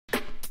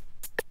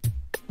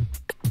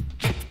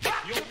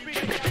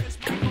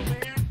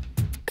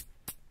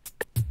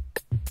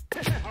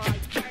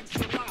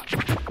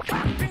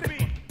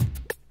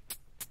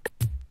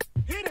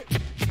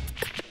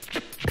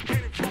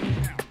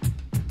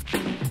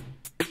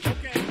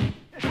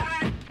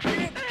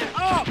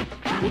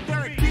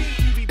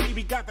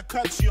got the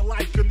cuts you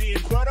like, and the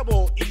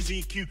incredible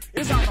Easy Q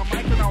is on the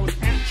mic, and I was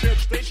at church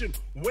station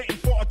waiting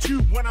for a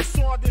tube when I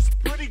saw this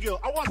pretty girl.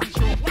 I wasn't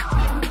sure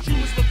what she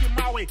was looking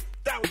my way.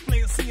 That was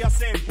plain to see. I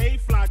said, "Hey,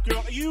 fly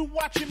girl, are you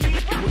watching me?"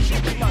 Well, she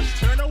blushed,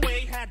 turned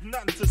away, had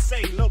nothing to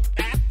say. Looked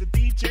at the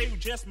DJ who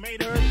just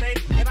made her day,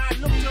 and I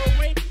looked her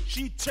way.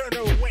 She turned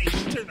her away.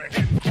 She turned her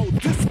head and cold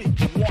this me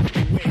and walked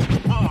away.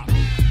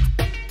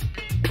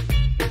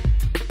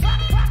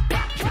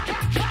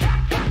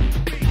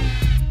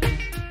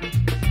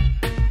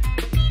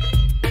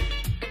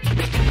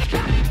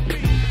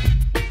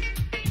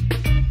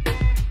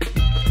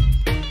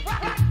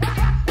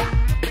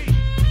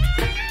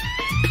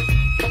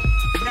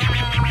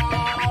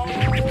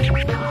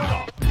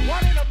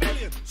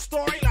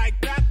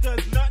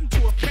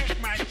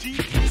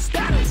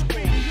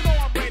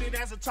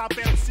 Top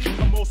MC,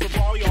 but most of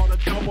all, y'all the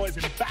dumb boys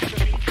in back of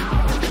me.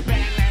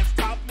 Badlands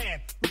top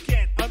man who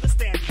can't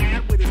understand,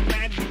 and with his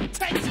brand new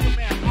takes the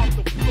man off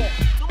the floor.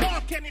 The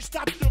more can you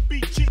stop the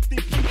beat, cheat the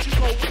beat, you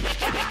go with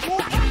the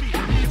movie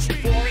beat. It's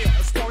Euphoria,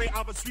 a story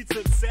of a sweet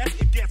success.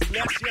 It gets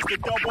less, yes, the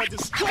dumb boy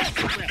destroys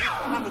the man.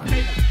 On the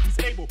table, he's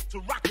able to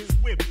rock his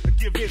whip and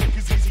give in,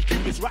 cause Easy Q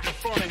is right in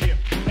front of him.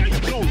 Now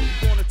you know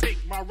you're gonna take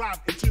my rhyme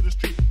into the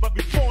street, but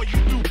before you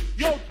do,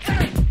 yo,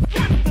 Derek,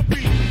 rock the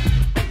beat.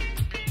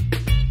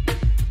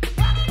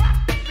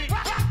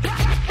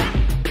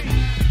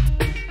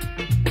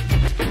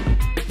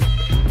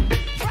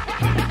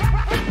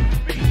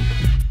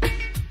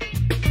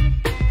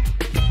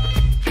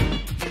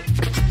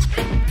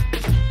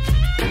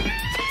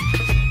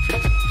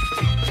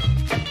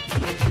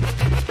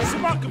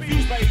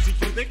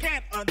 They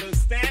can't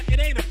understand. It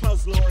ain't a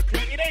puzzle or a clue.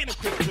 It ain't a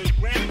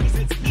cryptogram, cause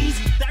it's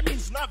easy. That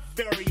means not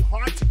very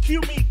hard. To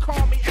cue me,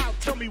 call me out,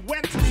 tell me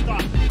when to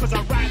start. Cause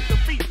I ride the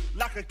beat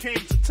like I came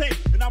to take,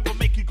 and I'm gonna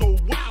make you go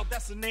wild.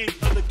 That's the name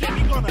of the game.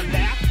 You're gonna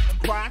laugh and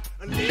cry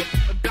and live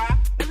and die.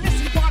 And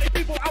listen, party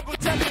people, I'm gonna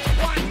tell you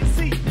why. You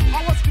see,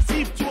 I was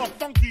conceived to a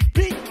funky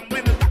beat, and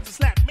when the doctor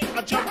slapped me,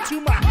 I jumped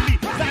to my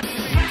feet. Slapped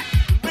me back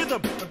in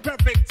rhythm, the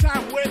perfect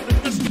time where the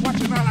listeners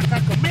watching out like I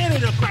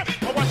committed a crime.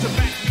 I watch the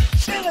back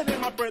chilling in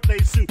my birthday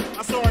suit.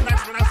 I saw her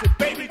next and I said,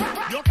 "Baby,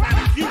 you're kind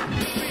of cute."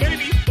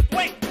 Baby, but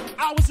wait,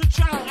 I was a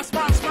child. I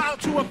smiled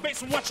to her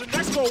face and watched the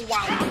next go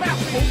wild. I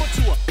bounced over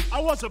to her. I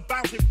was a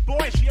bouncing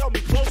boy. She held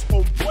me close,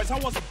 homeboys. I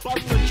was a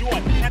bundle of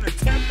joy. And at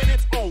 10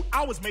 minutes old,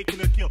 I was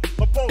making a kill.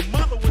 My poor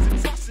mother was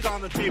exhausted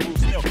on the table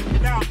still.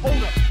 Now I'm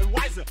older and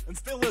wiser and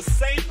still the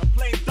same. I'm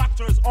playing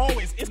doctor as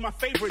always. Is my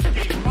favorite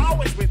game. I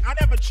always win. I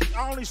never cheat.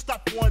 I only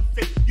stop one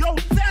thing. Yo,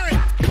 Derek!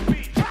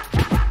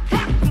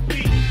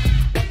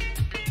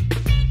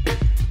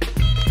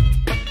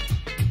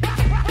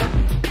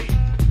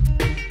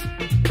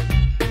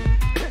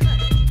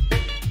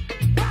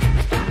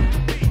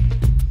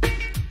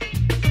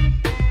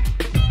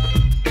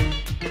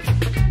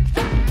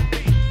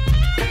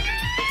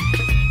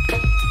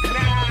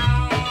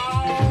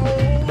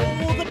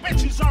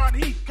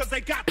 They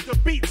got the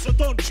beat, so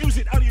don't choose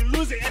it, or you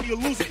lose it, and you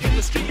lose it in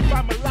the street. If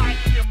I'm alive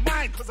in your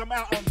mind, cause I'm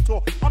out on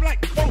tour. I'm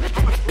like Coke,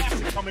 I'm a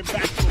classic coming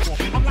back for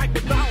more. I'm like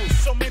the McDonald's,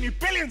 so many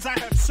billions I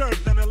have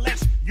served, and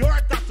unless you're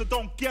a doctor,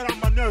 don't get on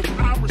my nerves.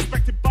 I'm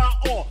respected by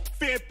all,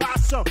 feared by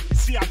some. You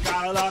see, I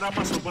got a lot of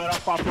muscle, but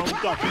I'm far from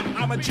dumb.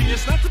 I'm a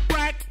genius, not to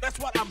brag, that's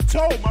what I'm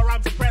told. My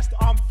rhymes are pressed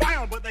on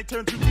fire, but they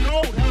turn to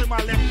gold. Hell in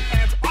my left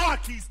hands are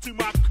keys to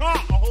my car.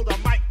 I hold a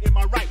mic in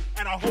my right,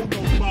 and I hold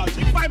those bars.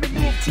 You find me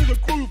move to the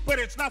groove, but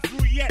it's not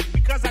through yet,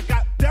 because I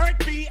got Derek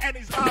B and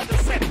he's on the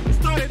set. It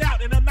started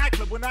out in a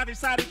nightclub when I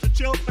decided to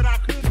chill, but I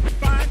couldn't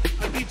find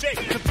a DJ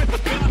to fit the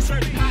bill. I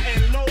searched high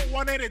and low,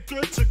 wanted it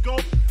good to go.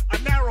 I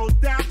narrowed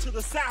down to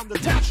the sound the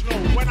touch know.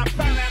 When I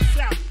found that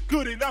sound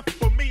good enough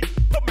for me,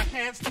 put my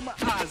hands to my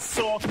eyes,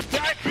 saw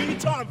Derek B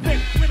taught him Vic.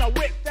 When I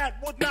whip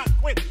that would not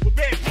quit. With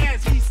bare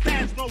hands he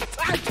stands, no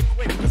time to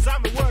quit. Cause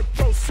I'm a word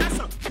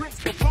processor, prince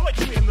for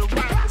poetry in the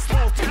rhyme. The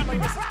small time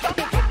like this is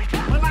double for me.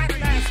 My line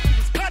last week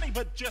was funny,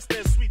 but just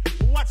as sweet.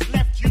 What's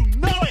left, you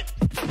know it.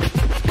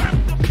 Rock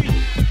the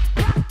beat,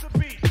 rock the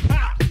beat,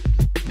 ha.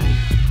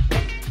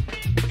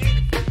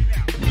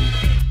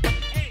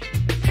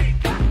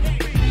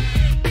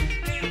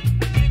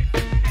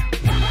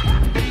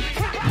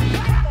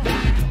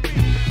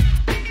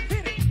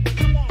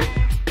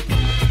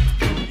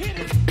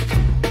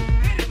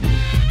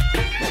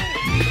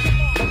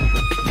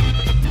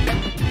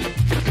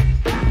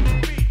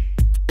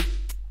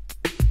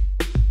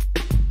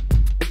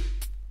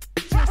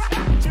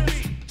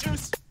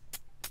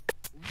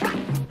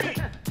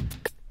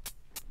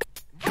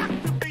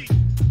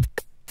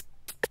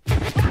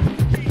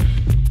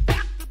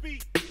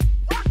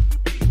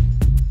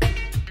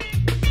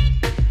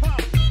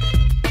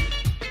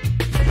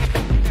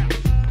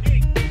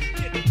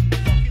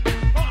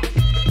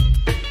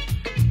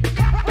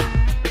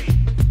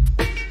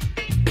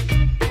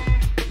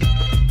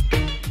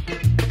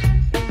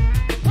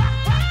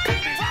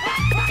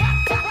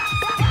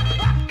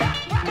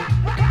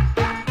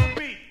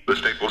 The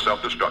state will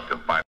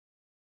self-destruct.